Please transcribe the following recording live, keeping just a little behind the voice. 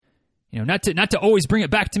not to always bring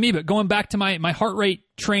it back to me, but going back to my heart rate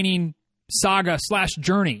training saga /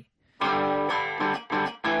 journey.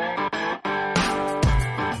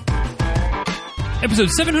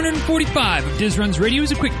 Episode 745 of Diz Runs Radio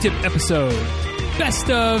is a quick tip episode.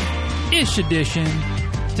 Best of ish edition.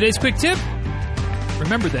 Today's quick tip: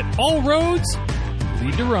 remember that all roads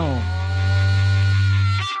lead to Rome.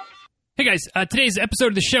 Hey guys, today's episode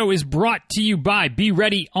of the show is brought to you by Be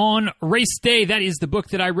Ready on Race Day. That is the book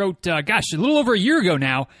that I wrote, a little over a year ago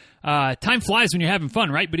now. Time flies when you're having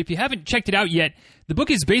fun, right? But if you haven't checked it out yet, the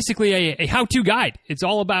book is basically a how-to guide. It's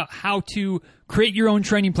all about how to create your own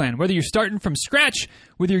training plan, whether you're starting from scratch,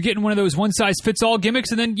 whether you're getting one of those one-size-fits-all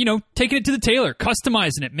gimmicks and then, taking it to the tailor,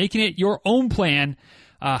 customizing it, making it your own plan,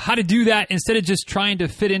 how to do that instead of just trying to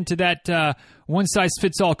fit into that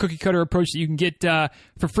one-size-fits-all cookie-cutter approach that you can get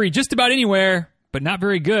for free just about anywhere, but not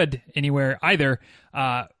very good anywhere either.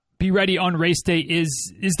 Be Ready on Race Day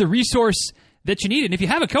is the resource that you need. And if you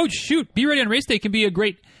have a coach, Be Ready on Race Day can be a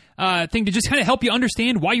great thing to just kind of help you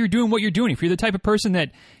understand why you're doing what you're doing. If you're the type of person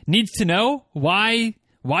that needs to know why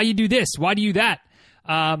you do this, why do you that.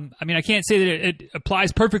 I can't say that it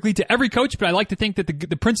applies perfectly to every coach, but I like to think that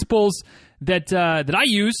the principles that I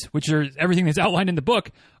use, which are everything that's outlined in the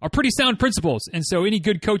book, are pretty sound principles. And so any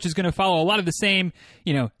good coach is going to follow a lot of the same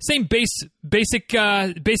basic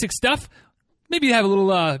stuff. Maybe they have a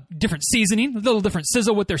little different seasoning, a little different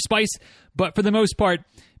sizzle with their spice, but for the most part,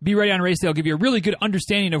 Be Ready on Race Day will give you a really good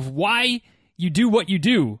understanding of why you do what you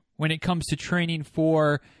do when it comes to training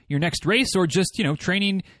for your next race, or just,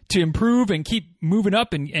 training to improve and keep moving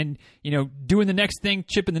up and doing the next thing,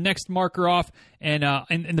 chipping the next marker off, and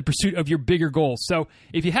in the pursuit of your bigger goals. So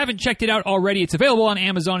if you haven't checked it out already, it's available on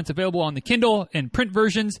Amazon. It's available on the Kindle and print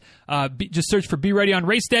versions. Just search for Be Ready on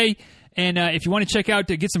Race Day. And if you want to check out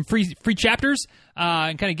to get some free chapters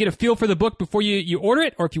and kind of get a feel for the book before you order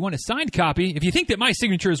it, or if you want a signed copy, if you think that my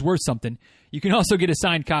signature is worth something, you can also get a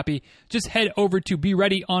signed copy. Just head over to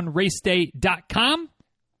BeReadyOnRaceDay.com,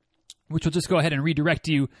 which will just go ahead and redirect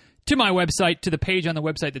you to my website, to the page on the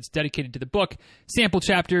website that's dedicated to the book, sample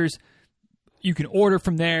chapters. You can order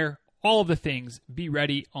from there, all of the things,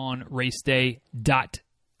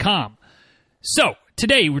 BeReadyOnRaceDay.com. So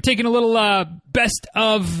today we're taking a little best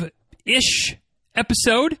of ish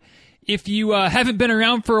episode. If you haven't been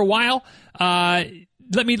around for a while,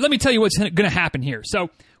 let me tell you what's going to happen here. So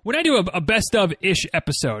when I do a best of ish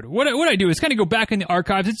episode, what I do is kind of go back in the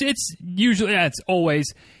archives. It's usually, it's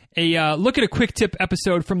always a look at a quick tip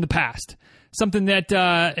episode from the past, something that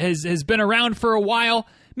has been around for a while.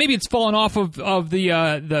 Maybe it's fallen off of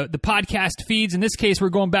the podcast feeds. In this case, we're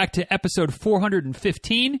going back to episode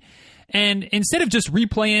 415. And instead of just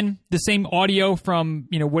replaying the same audio from,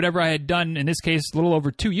 whatever I had done, in this case, a little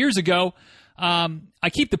over 2 years ago, I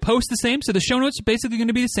keep the post the same. So the show notes are basically going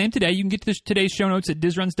to be the same today. You can get to today's show notes at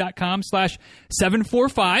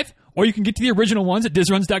dizruns.com/745, or you can get to the original ones at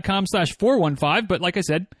dizruns.com/415. But like I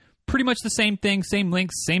said, pretty much the same thing, same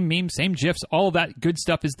links, same memes, same GIFs, all of that good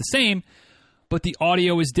stuff is the same, but the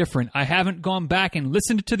audio is different. I haven't gone back and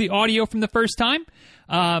listened to the audio from the first time.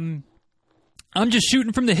 I'm just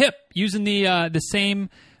shooting from the hip, using the same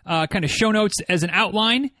kind of show notes as an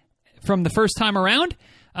outline from the first time around,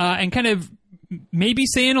 and kind of maybe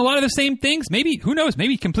saying a lot of the same things. Maybe, who knows,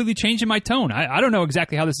 maybe completely changing my tone. I don't know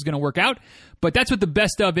exactly how this is going to work out, but that's what the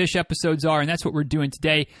best of-ish episodes are, and that's what we're doing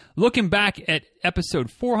today. Looking back at episode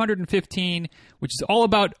 415, which is all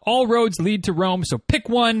about all roads lead to Rome, so pick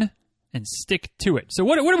one and stick to it. So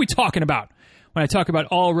what are we talking about when I talk about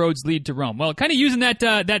all roads lead to Rome? Well, kind of using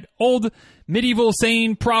that old medieval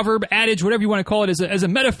saying, proverb, adage, whatever you want to call it, as a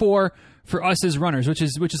metaphor for us as runners, which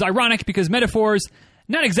is ironic because metaphors,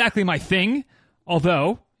 not exactly my thing.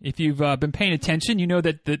 Although, if you've been paying attention, you know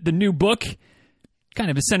that the new book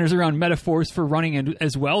kind of centers around metaphors for running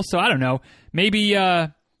as well. So I don't know, maybe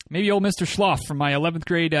old Mr. Schloff from my 11th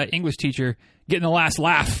grade English teacher getting the last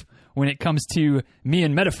laugh when it comes to me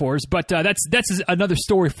and metaphors. But that's another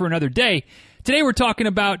story for another day. Today we're talking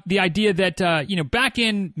about the idea that back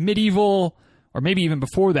in medieval, or maybe even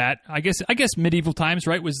before that, I guess medieval times,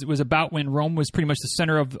 right, was about when Rome was pretty much the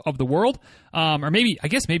center of the world, or maybe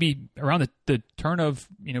around the turn of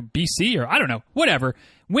BC, or I don't know, whatever.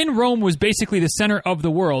 When Rome was basically the center of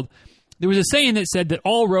the world, there was a saying that said that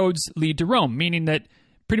all roads lead to Rome, meaning that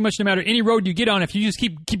pretty much no matter any road you get on, if you just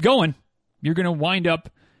keep going, you're going to wind up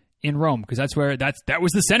in Rome, because that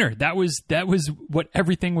was the center. That was what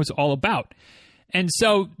everything was all about. And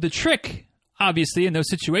so the trick, obviously, in those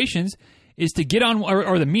situations is to get on,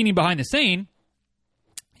 or the meaning behind the saying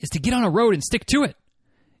is to get on a road and stick to it.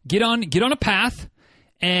 Get on a path,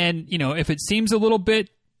 and if it seems a little bit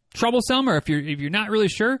troublesome, or if you're not really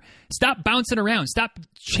sure, stop bouncing around. Stop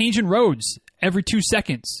changing roads every 2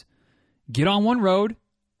 seconds. Get on one road,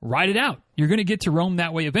 ride it out. You're going to get to Rome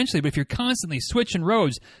that way eventually. But if you're constantly switching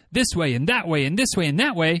roads this way and that way and this way and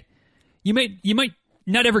that way, you might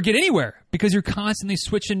not ever get anywhere because you're constantly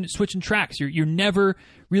switching tracks. You're never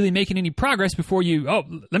really making any progress before you. Oh,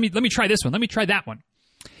 let me try this one. Let me try that one.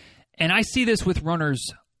 And I see this with runners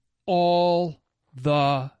all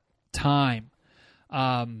the time.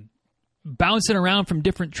 Bouncing around from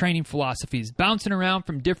different training philosophies, bouncing around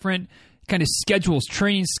from different kind of schedules,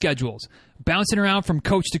 training schedules, bouncing around from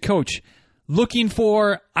coach to coach, looking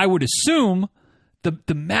for, I would assume,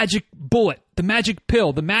 the magic bullet, the magic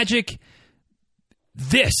pill, the magic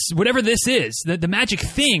this, whatever this is, the magic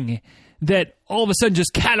thing that all of a sudden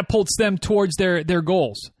just catapults them towards their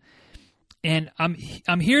goals. And I'm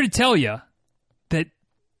here to tell you that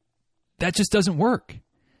just doesn't work.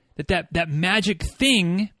 That magic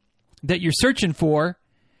thing that you're searching for,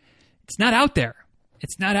 it's not out there.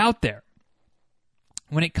 It's not out there.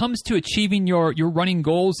 When it comes to achieving your running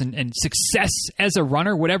goals and success as a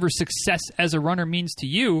runner, whatever success as a runner means to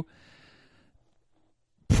you,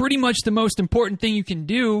 pretty much the most important thing you can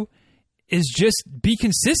do is just be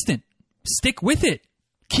consistent. Stick with it.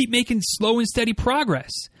 Keep making slow and steady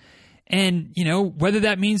progress. And, whether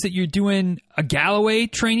that means that you're doing a Galloway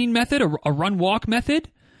training method, a run-walk method,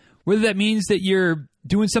 whether that means that you're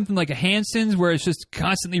doing something like a Hanson's where it's just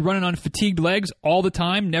constantly running on fatigued legs all the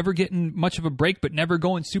time, never getting much of a break, but never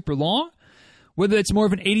going super long, whether it's more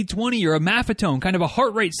of an 80-20 or a Maffetone, kind of a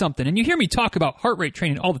heart rate something. And you hear me talk about heart rate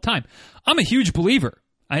training all the time. I'm a huge believer.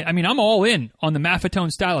 I mean, I'm all in on the Maffetone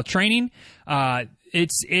style of training.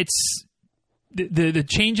 It's the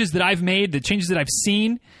changes that I've made, the changes that I've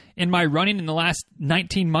seen in my running in the last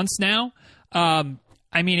 19 months now. I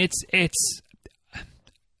mean, it's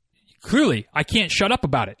clearly I can't shut up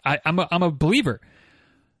about it. I'm a believer.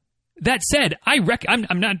 That said, I'm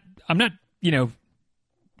not.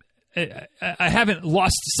 I haven't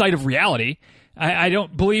lost sight of reality. I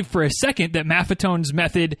don't believe for a second that Maffetone's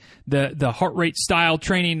method, the heart rate style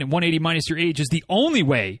training, 180 minus your age, is the only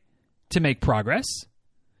way to make progress.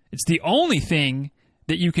 It's the only thing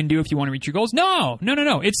that you can do if you want to reach your goals. No.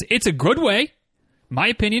 It's a good way. My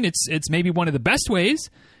opinion, it's maybe one of the best ways.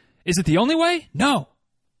 Is it the only way? No,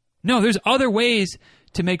 there's other ways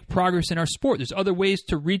to make progress in our sport. There's other ways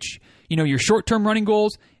to reach, your short-term running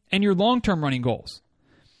goals and your long-term running goals.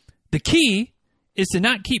 The key is to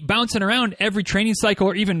not keep bouncing around every training cycle,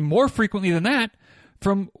 or even more frequently than that,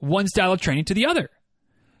 from one style of training to the other.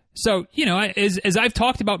 So, as I've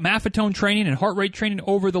talked about Maffetone training and heart rate training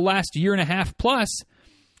over the last year and a half plus,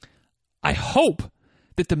 I hope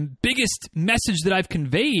that the biggest message that I've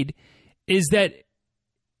conveyed is that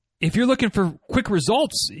if you're looking for quick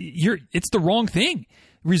results, it's the wrong thing.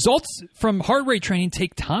 Results from heart rate training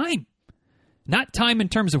take time. Not time in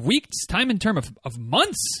terms of weeks, time in terms of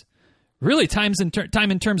months. Really, time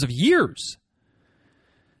in terms of years.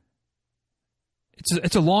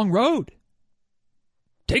 It's a long road.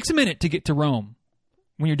 Takes a minute to get to Rome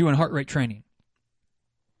when you're doing heart rate training.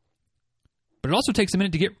 But it also takes a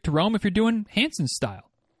minute to get to Rome if you're doing Hanson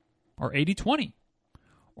style, or 80-20,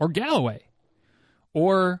 or Galloway,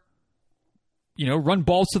 or, run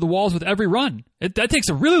balls to the walls with every run. That takes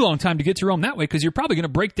a really long time to get to Rome that way because you're probably going to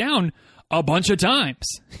break down a bunch of times,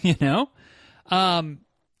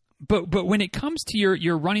 But when it comes to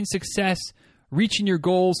your running success, reaching your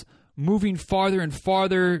goals, moving farther and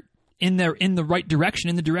farther in the right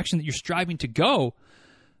direction, in the direction that you're striving to go,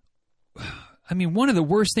 I mean, one of the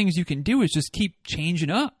worst things you can do is just keep changing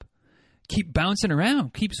up, keep bouncing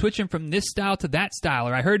around, keep switching from this style to that style.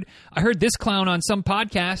 Or I heard this clown on some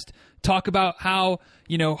podcast talk about how,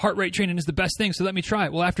 heart rate training is the best thing, so let me try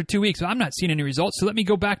it. Well, after 2 weeks, I'm not seeing any results, so let me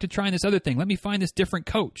go back to trying this other thing. Let me find this different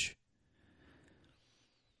coach.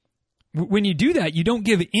 When you do that, you don't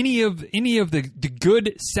give any of the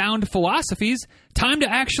good, sound philosophies time to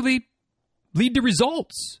actually lead to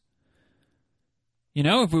results.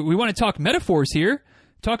 If we want to talk metaphors here,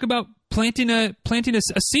 talk about planting a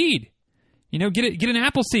seed. Get an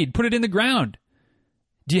apple seed, put it in the ground.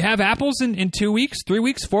 Do you have apples in 2 weeks, 3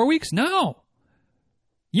 weeks, 4 weeks? No.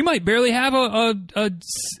 You might barely have a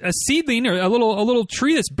seedling or a little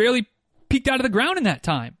tree that's barely peeked out of the ground in that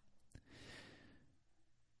time.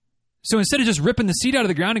 So instead of just ripping the seed out of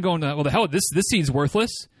the ground and going, well, the hell, this seed's worthless,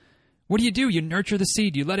 what do? You nurture the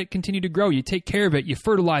seed. You let it continue to grow. You take care of it. You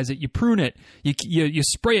fertilize it. You prune it. You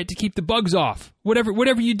spray it to keep the bugs off.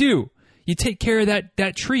 Whatever you do, you take care of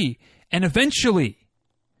that tree. And eventually,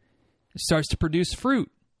 it starts to produce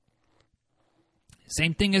fruit.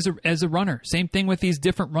 Same thing as a runner. Same thing with these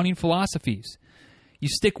different running philosophies. you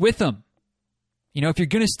stick with them. You know, if you're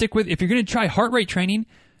going to try heart rate training,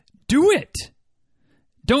 do it.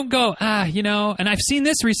 Don't go, and I've seen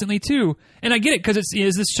this recently too, and I get it because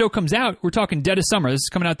as this show comes out, we're talking dead of summer. This is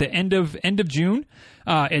coming out the end of June.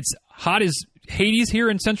 It's hot as Hades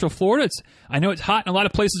here in Central Florida. I know it's hot in a lot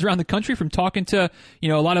of places around the country from talking to, a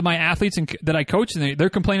lot of my athletes that I coach, and they're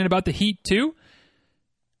complaining about the heat too.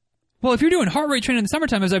 Well, if you're doing heart rate training in the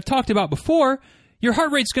summertime, as I've talked about before, your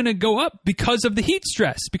heart rate's going to go up because of the heat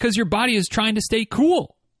stress, because your body is trying to stay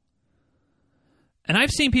cool. And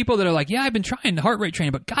I've seen people that are like, yeah, I've been trying heart rate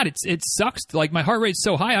training, but God, it sucks. Like my heart rate's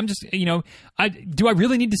so high. I'm just, do I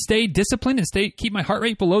really need to stay disciplined and keep my heart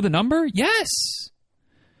rate below the number? Yes.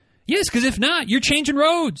 Yes, because if not, you're changing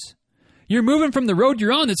roads. You're moving from the road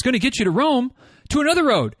you're on that's going to get you to Rome to another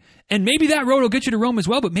road. And maybe that road will get you to Rome as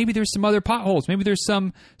well, but maybe there's some other potholes. Maybe there's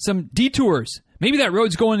some detours. Maybe that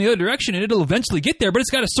road's going the other direction and it'll eventually get there, but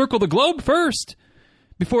it's got to circle the globe first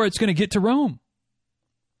before it's going to get to Rome.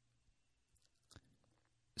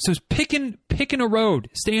 So picking a road,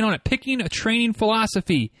 staying on it, picking a training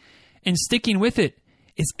philosophy and sticking with it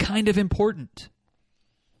is kind of important.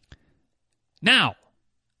 Now,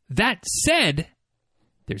 that said,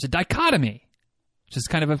 there's a dichotomy, which is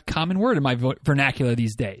kind of a common word in my vernacular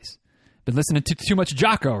these days. Been listening to too much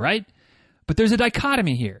Jocko, right? But there's a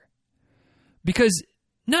dichotomy here. Because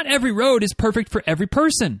not every road is perfect for every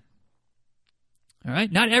person. All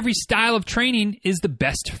right? Not every style of training is the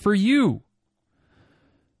best for you.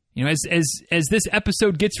 As this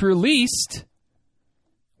episode gets released,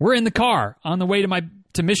 we're in the car on the way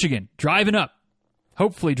to Michigan, driving up.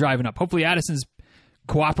 Hopefully Addison's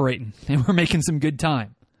cooperating and we're making some good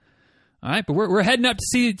time. All right, but we're heading up to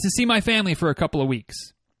see my family for a couple of weeks.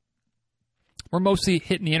 We're mostly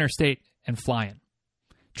hitting the interstate and flying,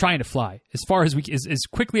 trying to fly as far as as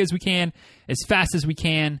quickly as we can, as fast as we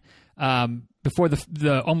can, before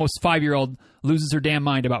the almost 5-year-old loses her damn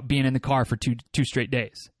mind about being in the car for two straight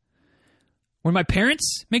days. When my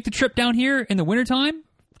parents make the trip down here in the wintertime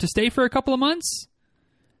to stay for a couple of months,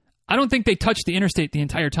 I don't think they touch the interstate the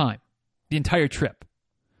entire time, the entire trip.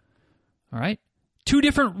 All right? 2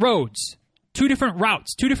 different roads, 2 different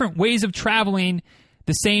routes, 2 different ways of traveling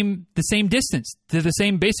the same distance to the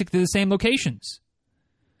same locations.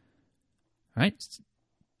 All right?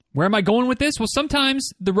 Where am I going with this? Well,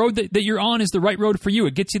 sometimes the road that you're on is the right road for you.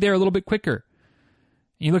 It gets you there a little bit quicker.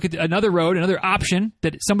 You look at another road, another option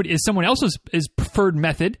that is someone else's preferred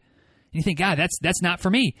method, and you think, God, that's not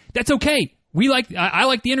for me. That's okay. I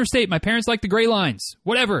like the interstate. My parents like the gray lines.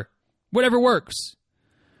 Whatever works.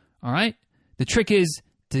 All right. The trick is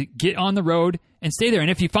to get on the road and stay there.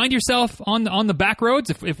 And if you find yourself on the back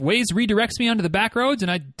roads, if Waze redirects me onto the back roads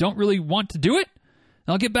and I don't really want to do it,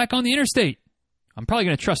 I'll get back on the interstate. I'm probably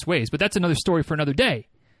going to trust Waze, but that's another story for another day.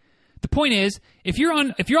 The point is, if you're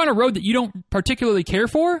on a road that you don't particularly care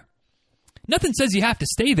for, nothing says you have to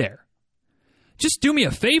stay there. Just do me a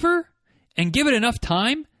favor and give it enough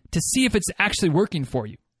time to see if it's actually working for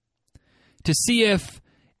you. To see if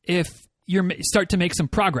you start to make some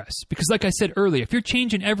progress. Because like I said earlier, if you're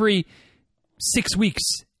changing every 6 weeks,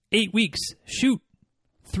 8 weeks,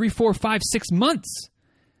 3, 4, 5, 6 months,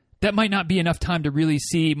 that might not be enough time to really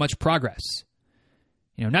see much progress.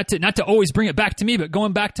 Not to always bring it back to me, but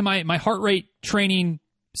going back to my heart rate training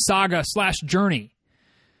saga / journey.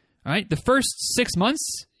 All right. The first 6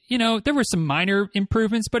 months, there were some minor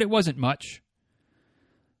improvements, but it wasn't much.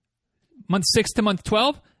 Month 6 to month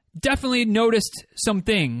 12, definitely noticed some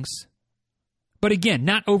things, but again,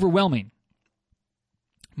 not overwhelming.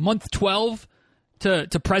 Month 12 to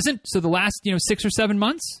present, so the last 6 or 7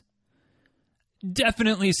 months,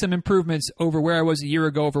 definitely some improvements over where I was a year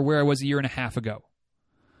ago, over where I was a year and a half ago.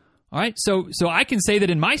 All right, so I can say that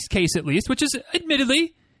in my case at least, which is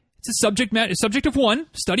admittedly, it's a subject of one,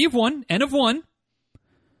 study of one, N of one.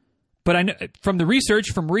 But I know from the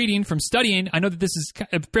research, from reading, from studying, I know that this is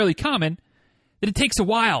fairly common, that it takes a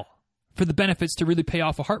while for the benefits to really pay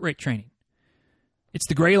off a heart rate training. It's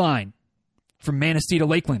the gray line from Manistee to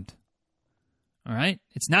Lakeland. All right,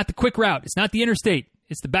 it's not the quick route, it's not the interstate,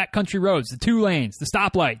 it's the backcountry roads, the 2 lanes, the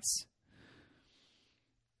stoplights.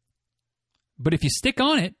 But if you stick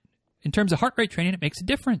on it, in terms of heart rate training, it makes a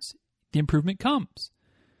difference. The improvement comes.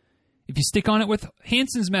 If you stick on it with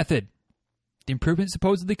Hansen's method, the improvement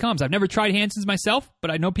supposedly comes. I've never tried Hansen's myself, but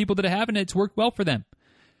I know people that have, and it's worked well for them.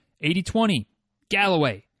 80-20,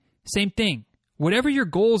 Galloway, same thing. Whatever your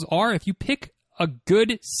goals are, if you pick a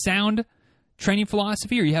good, sound training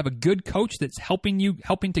philosophy, or you have a good coach that's helping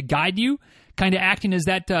to guide you, kind of acting as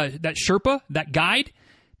that Sherpa, that guide,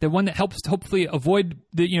 the one that helps to hopefully avoid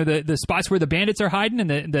the spots where the bandits are hiding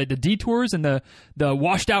and the detours and the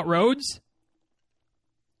washed out roads.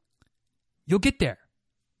 You'll get there.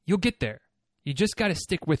 You'll get there. You just got to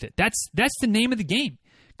stick with it. That's the name of the game.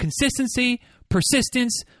 Consistency,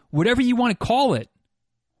 persistence, whatever you want to call it.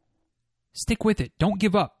 Stick with it. Don't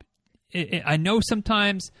give up. I know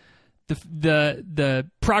sometimes the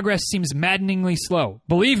progress seems maddeningly slow.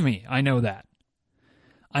 Believe me, I know that.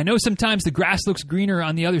 I know sometimes the grass looks greener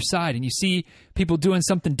on the other side, and you see people doing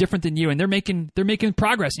something different than you, and they're making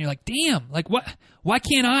progress, and you're like, damn, like what? Why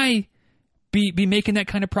can't I be making that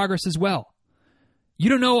kind of progress as well? You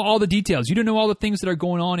don't know all the details. You don't know all the things that are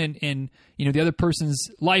going on in the other person's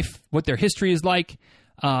life, what their history is like.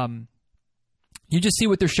 You just see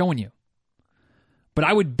what they're showing you. But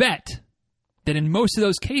I would bet that in most of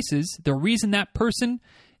those cases, the reason that person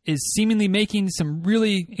is seemingly making some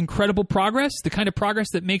really incredible progress, the kind of progress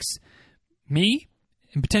that makes me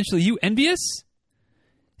and potentially you envious,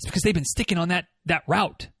 is because they've been sticking on that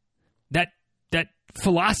route, that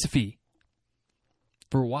philosophy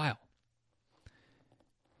for a while.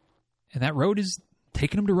 And that road is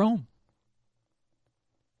taking them to Rome.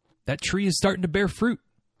 That tree is starting to bear fruit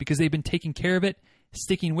because they've been taking care of it,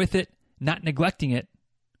 sticking with it, not neglecting it,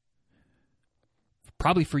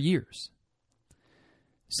 probably for years.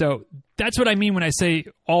 So that's what I mean when I say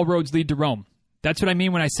all roads lead to Rome. That's what I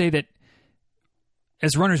mean when I say that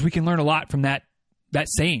as runners we can learn a lot from that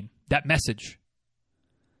saying, that message.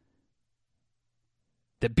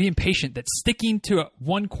 That being patient, that sticking to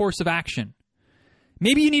one course of action.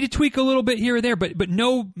 Maybe you need to tweak a little bit here or there, but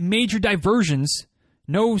no major diversions,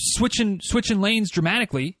 no switching lanes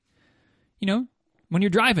dramatically. You know, when you're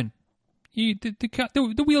driving,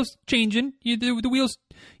 the wheel's changing. The wheel's,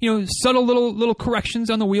 subtle little corrections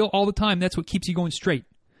on the wheel all the time. That's what keeps you going straight.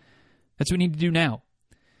 That's what we need to do now.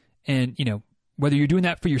 And, whether you're doing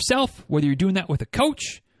that for yourself, whether you're doing that with a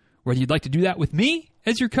coach, whether you'd like to do that with me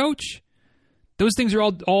as your coach, those things are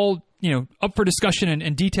all up for discussion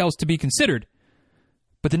and details to be considered.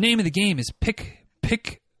 But the name of the game is pick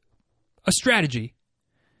a strategy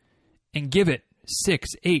and give it 6,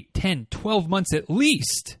 8, 10, 12 months at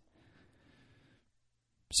least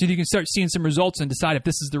so you can start seeing some results and decide if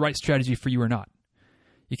this is the right strategy for you or not.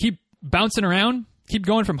 You keep bouncing around, keep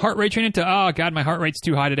going from heart rate training to, oh, God, my heart rate's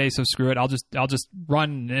too high today, so screw it. I'll just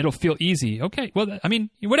run and it'll feel easy. Okay, well, I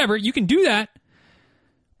mean, whatever. You can do that.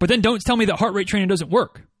 But then don't tell me that heart rate training doesn't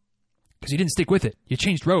work because you didn't stick with it. You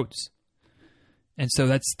changed roads. And so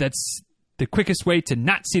that's the quickest way to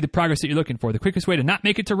not see the progress that you're looking for. The quickest way to not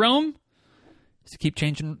make it to Rome is to keep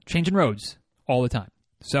changing roads all the time.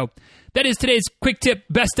 So that is today's quick tip,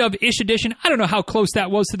 best of ish edition. I don't know how close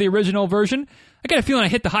that was to the original version. I got a feeling I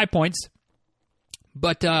hit the high points,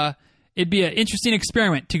 but it'd be an interesting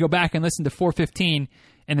experiment to go back and listen to 415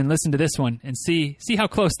 and then listen to this one and see how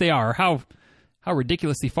close they are, or how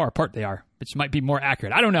ridiculously far apart they are, which might be more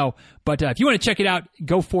accurate. I don't know, but if you want to check it out,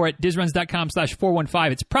 go for it.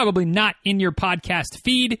 DizRuns.com/415. It's probably not in your podcast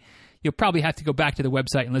feed. You'll probably have to go back to the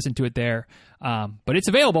website and listen to it there, but it's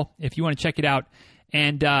available if you want to check it out.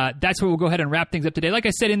 And that's where we'll go ahead and wrap things up today. Like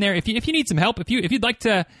I said in there, if you need some help, if you'd like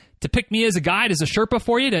to pick me as a guide, as a Sherpa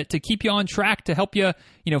for you, to keep you on track, to help you,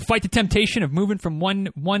 fight the temptation of moving from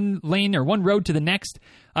one lane or one road to the next,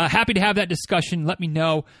 happy to have that discussion. Let me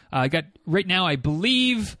know. I got right now, I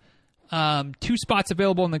believe, 2 spots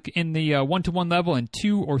available in the 1-to-1 level and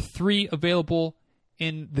 2 or 3 available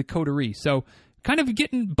in the coterie. So kind of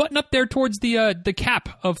button up there towards the cap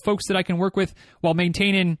of folks that I can work with while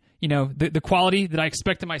maintaining the quality that I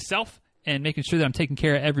expect of myself and making sure that I'm taking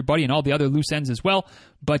care of everybody and all the other loose ends as well.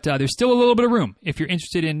 But there's still a little bit of room if you're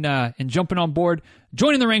interested in jumping on board,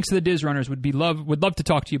 joining the ranks of the Diz Runners. Would love to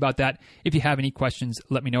talk to you about that. If you have any questions,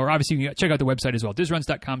 let me know. Or obviously, you can check out the website as well,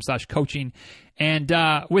 DizRuns.com/coaching. And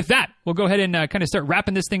with that, we'll go ahead and kind of start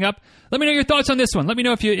wrapping this thing up. Let me know your thoughts on this one. Let me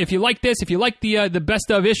know if you like this, if you like the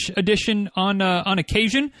best of ish edition on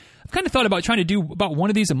occasion. I've kind of thought about trying to do about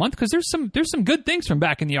one of these a month because there's some good things from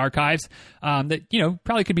back in the archives that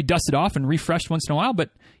probably could be dusted off and refreshed once in a while.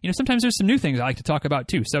 But sometimes there's some new things I like to talk about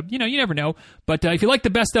too. So you never know. But if you like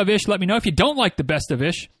the best of ish, let me know. If you don't like the best of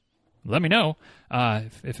ish, let me know.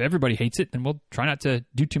 If everybody hates it, then we'll try not to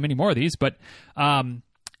do too many more of these. But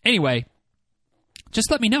anyway,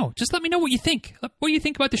 just let me know. Just let me know what you think. What do you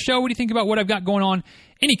think about the show? What do you think about what I've got going on?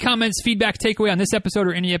 Any comments, feedback, takeaway on this episode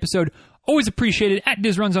or any episode, always appreciated. At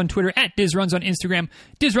DizRuns on Twitter, at DizRuns on Instagram,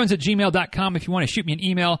 DizRuns@gmail.com if you want to shoot me an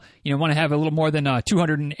email. Want to have a little more than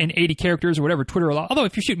 280 characters or whatever Twitter allows. Although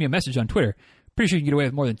if you shoot me a message on Twitter, pretty sure you can get away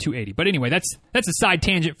with more than 280. But anyway, that's a side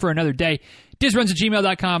tangent for another day.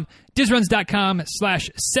 DizRuns@gmail.com,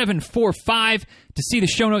 DizRuns.com/745 to see the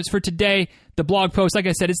show notes for today. The blog post, like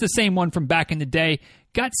I said, it's the same one from back in the day.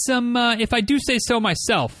 Got some, if I do say so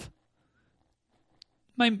myself,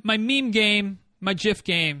 my meme game, my GIF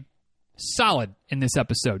game, solid in this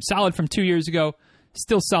episode. Solid from 2 years ago.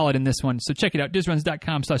 Still solid in this one. So check it out,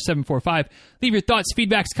 dizruns.com/745. Leave your thoughts,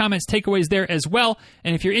 feedbacks, comments, takeaways there as well.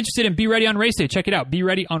 And if you're interested in Be Ready on Race Day, check it out,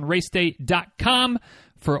 BeReadyOnRaceDay.com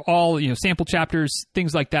for all, sample chapters,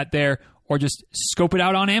 things like that there, or just scope it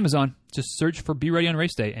out on Amazon. Just search for Be Ready on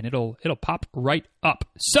Race Day and it'll pop right up.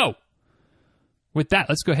 So with that,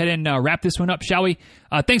 let's go ahead and wrap this one up, shall we?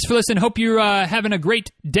 Thanks for listening. Hope you're having a great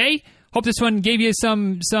day. Hope this one gave you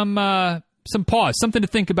some pause, something to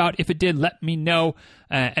think about. If it did, let me know.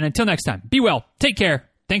 And until next time, be well, take care.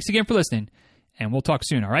 Thanks again for listening, and we'll talk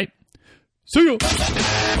soon, all right? See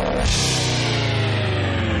ya!